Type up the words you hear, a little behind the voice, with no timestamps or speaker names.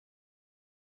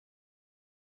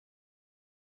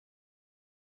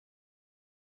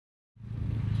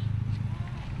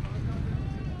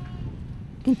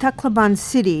In Tacloban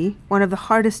city, one of the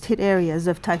hardest hit areas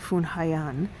of Typhoon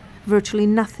Haiyan, virtually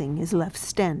nothing is left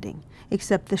standing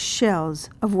except the shells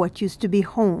of what used to be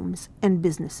homes and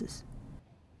businesses.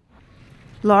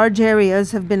 Large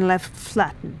areas have been left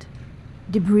flattened.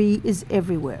 Debris is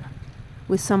everywhere,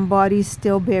 with some bodies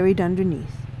still buried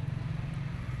underneath.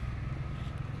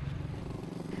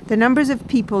 The numbers of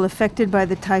people affected by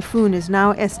the typhoon is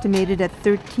now estimated at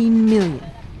 13 million,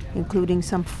 including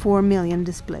some 4 million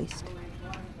displaced.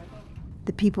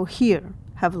 The people here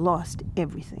have lost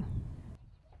everything.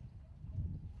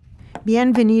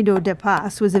 Bienvenido de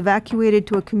Paz was evacuated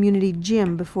to a community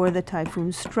gym before the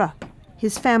typhoon struck.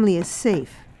 His family is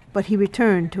safe, but he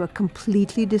returned to a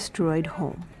completely destroyed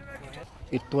home.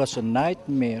 It was a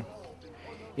nightmare.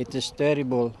 It is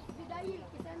terrible.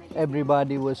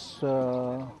 Everybody was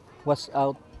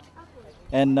out,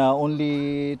 and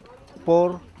only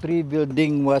three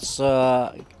building was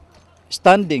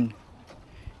standing,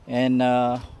 and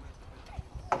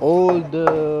all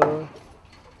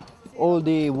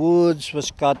the woods was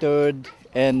scattered,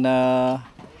 and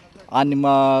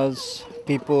animals,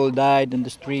 people died in the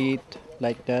street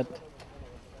like that.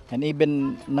 And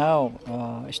even now,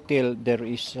 still there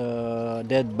is a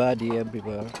dead body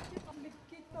everywhere.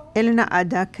 Elena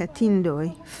Ada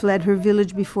Katindoy fled her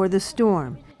village before the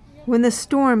storm. When the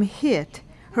storm hit,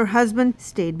 her husband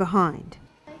stayed behind.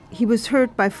 He was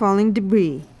hurt by falling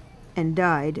debris and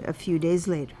died a few days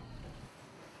later.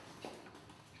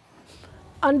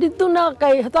 Andito na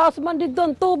kay taas man dito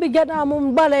ang tubig yan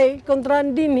among balay kontra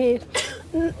dinhi.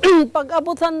 Pag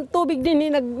abot sa tubig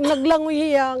dinhi naglangoy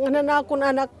hiya nga nanakon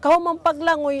anak kauman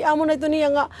paglangoy amo na ito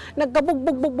niya nga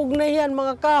nagkabugbog na hiyan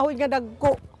mga kahoy nga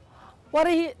dagko.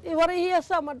 Wari hiya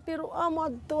samad pero amo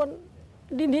adton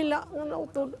dinhila nga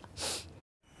nautod.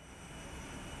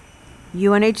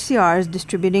 UNHCR is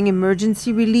distributing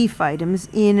emergency relief items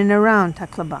in and around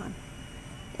Tacloban.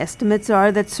 Estimates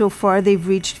are that so far they've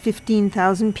reached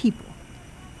 15,000 people.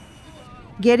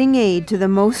 Getting aid to the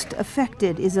most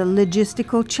affected is a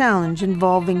logistical challenge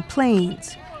involving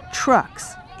planes,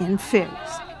 trucks, and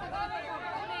ferries.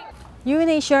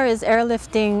 UNHCR is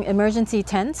airlifting emergency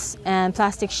tents and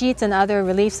plastic sheets and other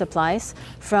relief supplies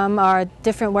from our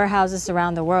different warehouses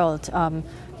around the world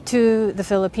to the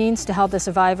Philippines to help the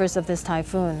survivors of this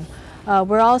typhoon.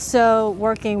 We're also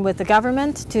working with the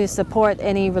government to support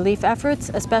any relief efforts,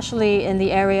 especially in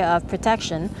the area of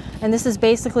protection. And this is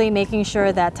basically making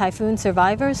sure that typhoon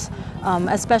survivors,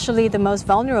 especially the most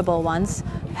vulnerable ones,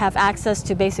 have access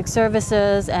to basic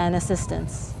services and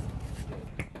assistance.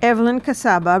 Evelyn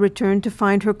Casaba returned to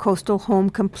find her coastal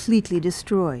home completely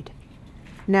destroyed.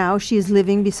 Now she is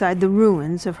living beside the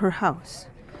ruins of her house.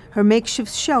 Her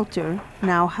makeshift shelter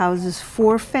now houses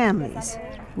 4 families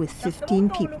with 15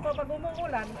 people.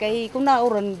 Kay kung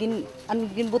nauron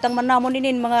ginbutang man namon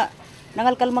inin mga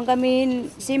nangalkal man kami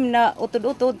sim na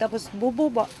utod-utod tapos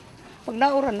bububa. Pag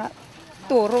nauron na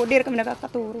turo dir kami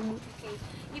nakakaturo.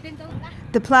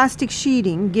 The plastic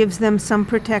sheeting gives them some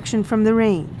protection from the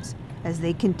rains as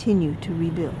they continue to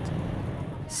rebuild.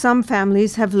 Some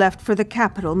families have left for the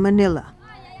capital, Manila,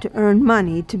 to earn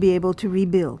money to be able to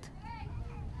rebuild.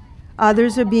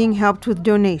 Others are being helped with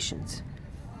donations.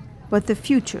 But the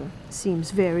future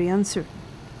seems very uncertain.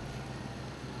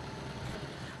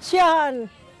 Siyahan,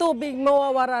 tubig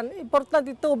mawawaran.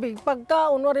 Importante tubig.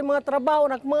 Pagkaon, wari mga trabaho,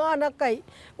 mga anak kay,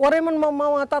 wari man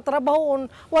mga tatrabahoon,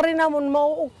 wari namon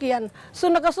mauukyan. So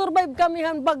nakasurvive kami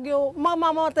han bagyo,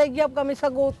 mamamatay gyap kami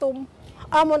sa gutom.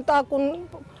 Amon ta akong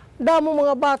damo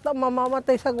mga bata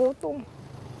mamamatay sa gutom.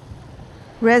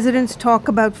 Residents talk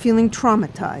about feeling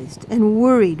traumatized and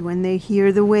worried when they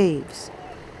hear the waves.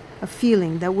 A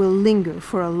feeling that will linger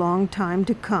for a long time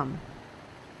to come.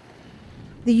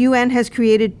 The UN has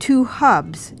created 2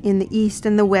 hubs in the east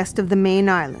and the west of the main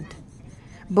island,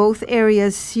 both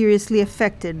areas seriously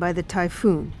affected by the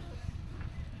typhoon.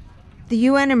 The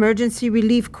UN Emergency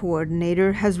Relief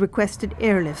Coordinator has requested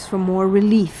airlifts for more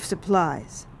relief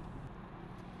supplies.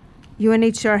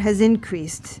 UNHCR has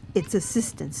increased its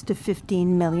assistance to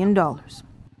 $15 million.